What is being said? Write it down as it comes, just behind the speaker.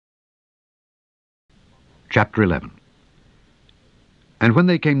Chapter 11. And when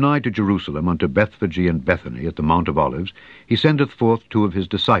they came nigh to Jerusalem unto Bethphage and Bethany at the Mount of Olives, he sendeth forth two of his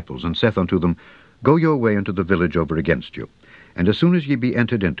disciples, and saith unto them, Go your way unto the village over against you, and as soon as ye be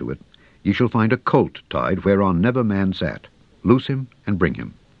entered into it, ye shall find a colt tied, whereon never man sat. Loose him, and bring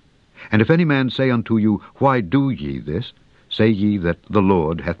him. And if any man say unto you, Why do ye this? Say ye that the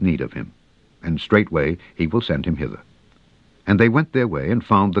Lord hath need of him, and straightway he will send him hither. And they went their way, and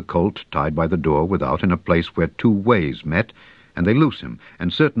found the colt tied by the door without, in a place where two ways met, and they loose him.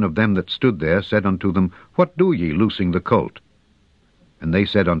 And certain of them that stood there said unto them, What do ye, loosing the colt? And they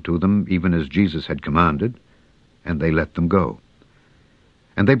said unto them, even as Jesus had commanded, and they let them go.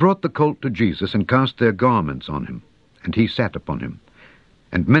 And they brought the colt to Jesus, and cast their garments on him, and he sat upon him.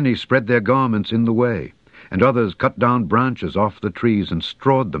 And many spread their garments in the way, and others cut down branches off the trees, and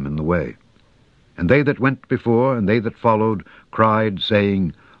strawed them in the way. And they that went before, and they that followed, cried,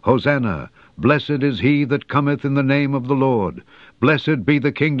 saying, Hosanna! Blessed is he that cometh in the name of the Lord. Blessed be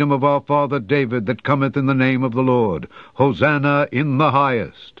the kingdom of our father David that cometh in the name of the Lord. Hosanna in the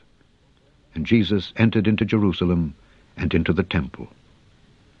highest. And Jesus entered into Jerusalem, and into the temple.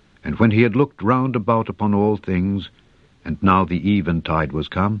 And when he had looked round about upon all things, and now the eventide was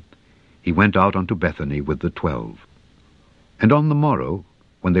come, he went out unto Bethany with the 12. And on the morrow,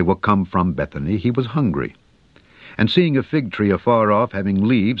 when they were come from Bethany, he was hungry. And seeing a fig tree afar off, having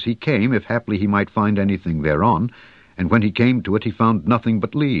leaves, he came, if haply he might find anything thereon. And when he came to it, he found nothing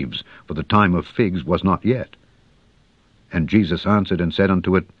but leaves, for the time of figs was not yet. And Jesus answered and said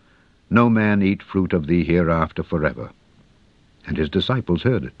unto it, No man eat fruit of thee hereafter forever. And his disciples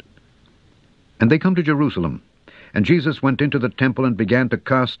heard it. And they come to Jerusalem. And Jesus went into the temple, and began to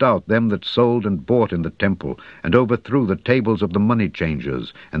cast out them that sold and bought in the temple, and overthrew the tables of the money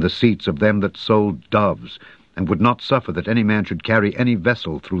changers, and the seats of them that sold doves, and would not suffer that any man should carry any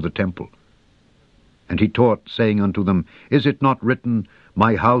vessel through the temple. And he taught, saying unto them, Is it not written,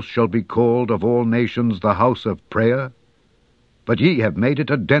 My house shall be called of all nations the house of prayer? But ye have made it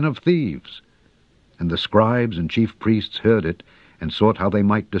a den of thieves. And the scribes and chief priests heard it, and sought how they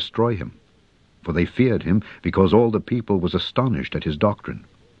might destroy him. For they feared him, because all the people was astonished at his doctrine.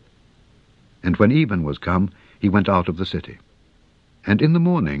 And when even was come, he went out of the city. And in the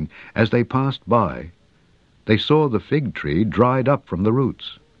morning, as they passed by, they saw the fig tree dried up from the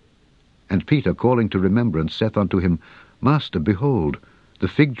roots. And Peter, calling to remembrance, saith unto him, Master, behold, the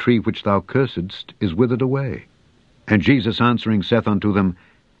fig tree which thou cursedst is withered away. And Jesus answering saith unto them,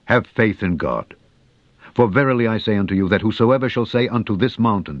 Have faith in God. For verily I say unto you, that whosoever shall say unto this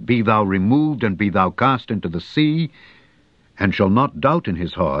mountain, Be thou removed, and be thou cast into the sea, and shall not doubt in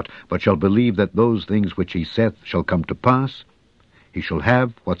his heart, but shall believe that those things which he saith shall come to pass, he shall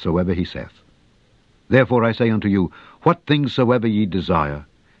have whatsoever he saith. Therefore I say unto you, what things soever ye desire,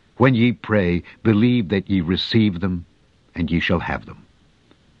 when ye pray, believe that ye receive them, and ye shall have them.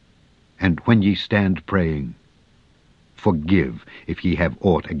 And when ye stand praying, forgive if ye have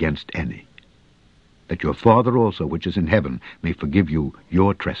aught against any, that your Father also which is in heaven may forgive you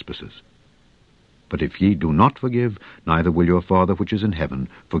your trespasses. But if ye do not forgive, neither will your Father which is in heaven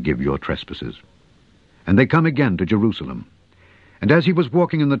forgive your trespasses. And they come again to Jerusalem. And as he was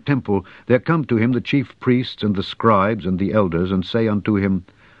walking in the temple, there come to him the chief priests and the scribes and the elders, and say unto him,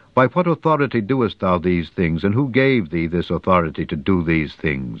 By what authority doest thou these things, and who gave thee this authority to do these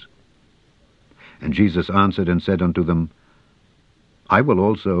things? And Jesus answered and said unto them, I will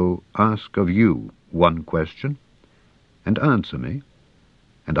also ask of you one question, and answer me,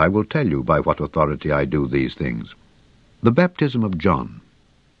 and I will tell you by what authority I do these things. The baptism of John,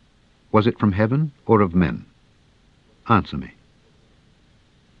 was it from heaven or of men? Answer me.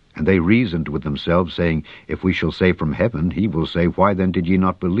 And they reasoned with themselves, saying, If we shall say from heaven, he will say, Why then did ye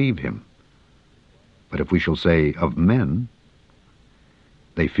not believe him? But if we shall say of men,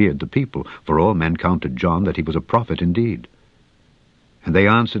 they feared the people, for all men counted John that he was a prophet indeed. And they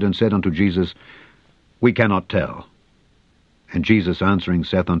answered and said unto Jesus, We cannot tell. And Jesus answering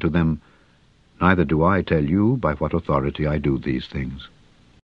saith unto them, Neither do I tell you by what authority I do these things.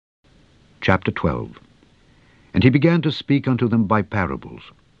 Chapter 12. And he began to speak unto them by parables.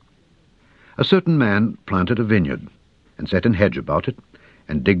 A certain man planted a vineyard, and set an hedge about it,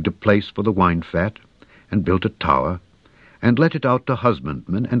 and digged a place for the wine fat, and built a tower, and let it out to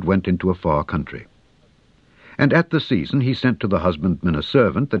husbandmen, and went into a far country. And at the season he sent to the husbandman a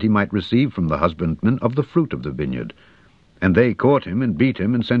servant, that he might receive from the husbandman of the fruit of the vineyard. And they caught him, and beat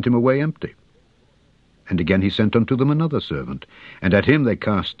him, and sent him away empty. And again he sent unto them another servant, and at him they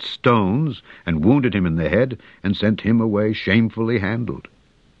cast stones, and wounded him in the head, and sent him away shamefully handled.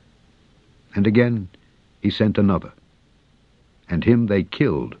 And again he sent another, and him they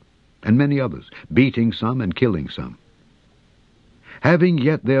killed, and many others, beating some and killing some. Having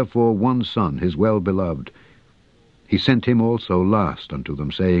yet therefore one son, his well-beloved, he sent him also last unto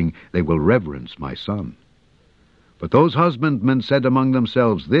them, saying, They will reverence my son. But those husbandmen said among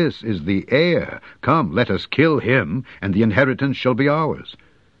themselves, This is the heir. Come, let us kill him, and the inheritance shall be ours.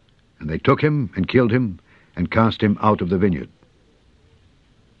 And they took him, and killed him, and cast him out of the vineyard.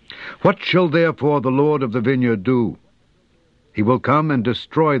 What shall therefore the Lord of the vineyard do? He will come and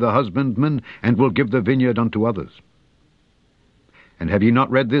destroy the husbandmen, and will give the vineyard unto others. And have ye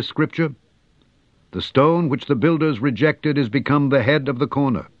not read this scripture? The stone which the builders rejected is become the head of the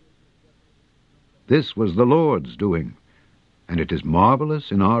corner. This was the Lord's doing, and it is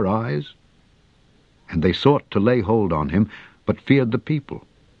marvelous in our eyes. And they sought to lay hold on him, but feared the people,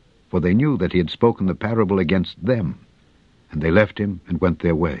 for they knew that he had spoken the parable against them. And they left him and went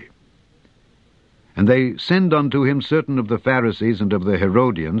their way. And they send unto him certain of the Pharisees and of the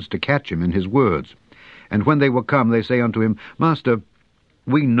Herodians to catch him in his words. And when they were come, they say unto him, Master,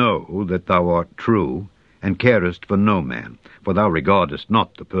 we know that thou art true, and carest for no man, for thou regardest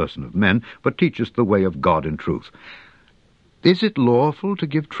not the person of men, but teachest the way of God in truth. Is it lawful to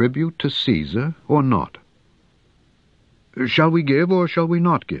give tribute to Caesar, or not? Shall we give, or shall we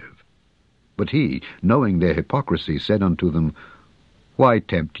not give? But he, knowing their hypocrisy, said unto them, Why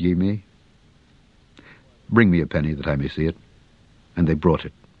tempt ye me? Bring me a penny, that I may see it. And they brought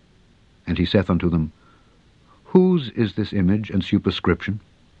it. And he saith unto them, Whose is this image and superscription?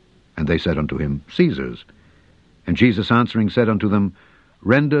 And they said unto him, Caesar's. And Jesus answering said unto them,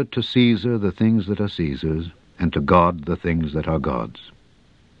 Render to Caesar the things that are Caesar's, and to God the things that are God's.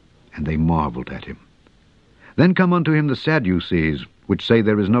 And they marveled at him. Then come unto him the Sadducees, which say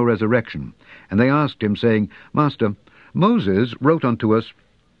there is no resurrection. And they asked him, saying, Master, Moses wrote unto us,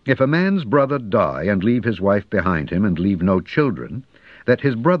 If a man's brother die, and leave his wife behind him, and leave no children, that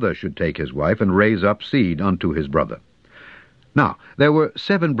his brother should take his wife, and raise up seed unto his brother. Now there were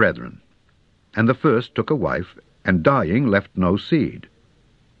 7 brethren, and the first took a wife, and dying left no seed.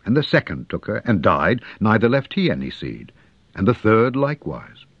 And the second took her, and died, neither left he any seed. And the third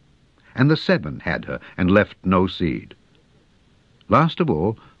likewise. And the 7 had her, and left no seed. Last of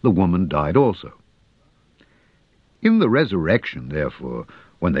all, the woman died also. In the resurrection, therefore,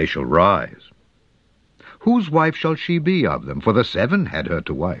 when they shall rise, whose wife shall she be of them? For the 7 had her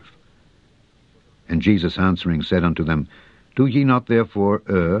to wife. And Jesus answering said unto them, Do ye not therefore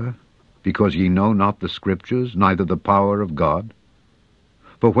err, because ye know not the Scriptures, neither the power of God?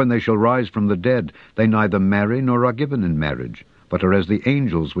 For when they shall rise from the dead, they neither marry nor are given in marriage, but are as the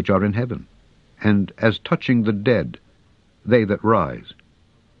angels which are in heaven. And as touching the dead, they that rise.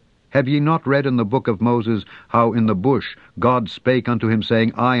 Have ye not read in the book of Moses, how in the bush God spake unto him,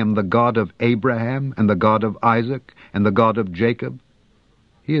 saying, I am the God of Abraham, and the God of Isaac, and the God of Jacob?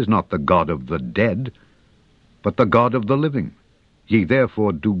 He is not the God of the dead, but the God of the living. Ye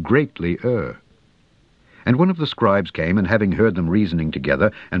therefore do greatly err. And one of the scribes came, and having heard them reasoning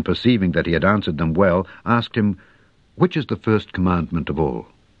together, and perceiving that he had answered them well, asked him, Which is the first commandment of all?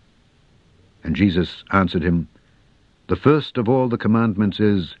 And Jesus answered him, The first of all the commandments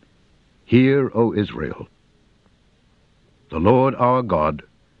is, Hear, O Israel, the Lord our God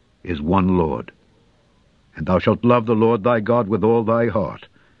is one Lord. And thou shalt love the Lord thy God with all thy heart,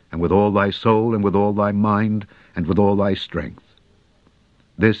 and with all thy soul, and with all thy mind, and with all thy strength.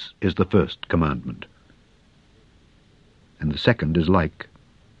 This is the first commandment. And the second is like,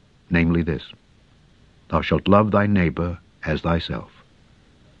 namely this, Thou shalt love thy neighbor as thyself.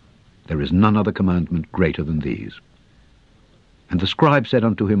 There is none other commandment greater than these. And the scribe said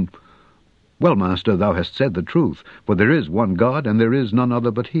unto him, Well, Master, thou hast said the truth, for there is one God, and there is none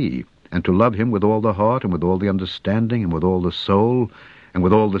other but he, and to love him with all the heart, and with all the understanding, and with all the soul, and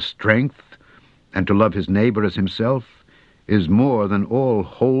with all the strength, and to love his neighbor as himself, is more than all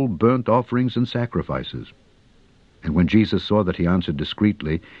whole burnt offerings and sacrifices. And when Jesus saw that he answered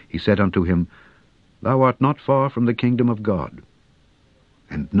discreetly, he said unto him, Thou art not far from the kingdom of God.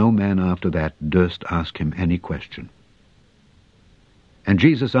 And no man after that durst ask him any question. And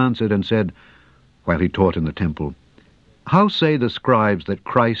Jesus answered and said, while he taught in the temple, How say the scribes that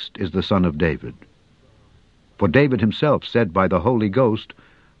Christ is the son of David? For David himself said by the Holy Ghost,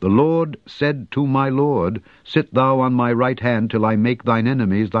 The Lord said to my Lord, Sit thou on my right hand till I make thine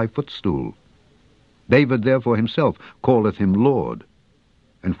enemies thy footstool. David therefore himself calleth him Lord.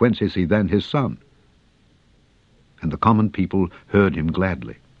 And whence is he then his son? And the common people heard him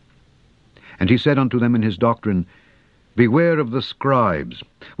gladly. And he said unto them in his doctrine, Beware of the scribes,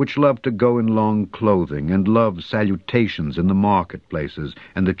 which love to go in long clothing, and love salutations in the marketplaces,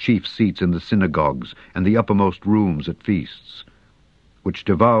 and the chief seats in the synagogues, and the uppermost rooms at feasts, which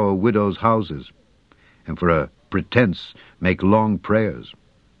devour widows' houses, and for a pretense make long prayers.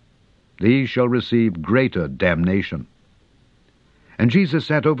 These shall receive greater damnation. And Jesus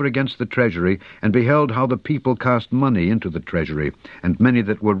sat over against the treasury, and beheld how the people cast money into the treasury, and many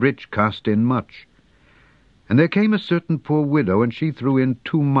that were rich cast in much. And there came a certain poor widow, and she threw in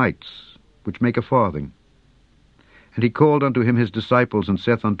 2 mites, which make a farthing. And he called unto him his disciples, and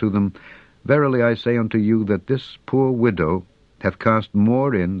saith unto them, Verily I say unto you, that this poor widow hath cast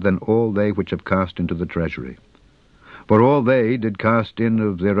more in than all they which have cast into the treasury. For all they did cast in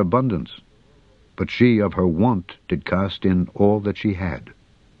of their abundance, but she of her want did cast in all that she had,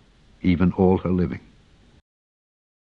 even all her living.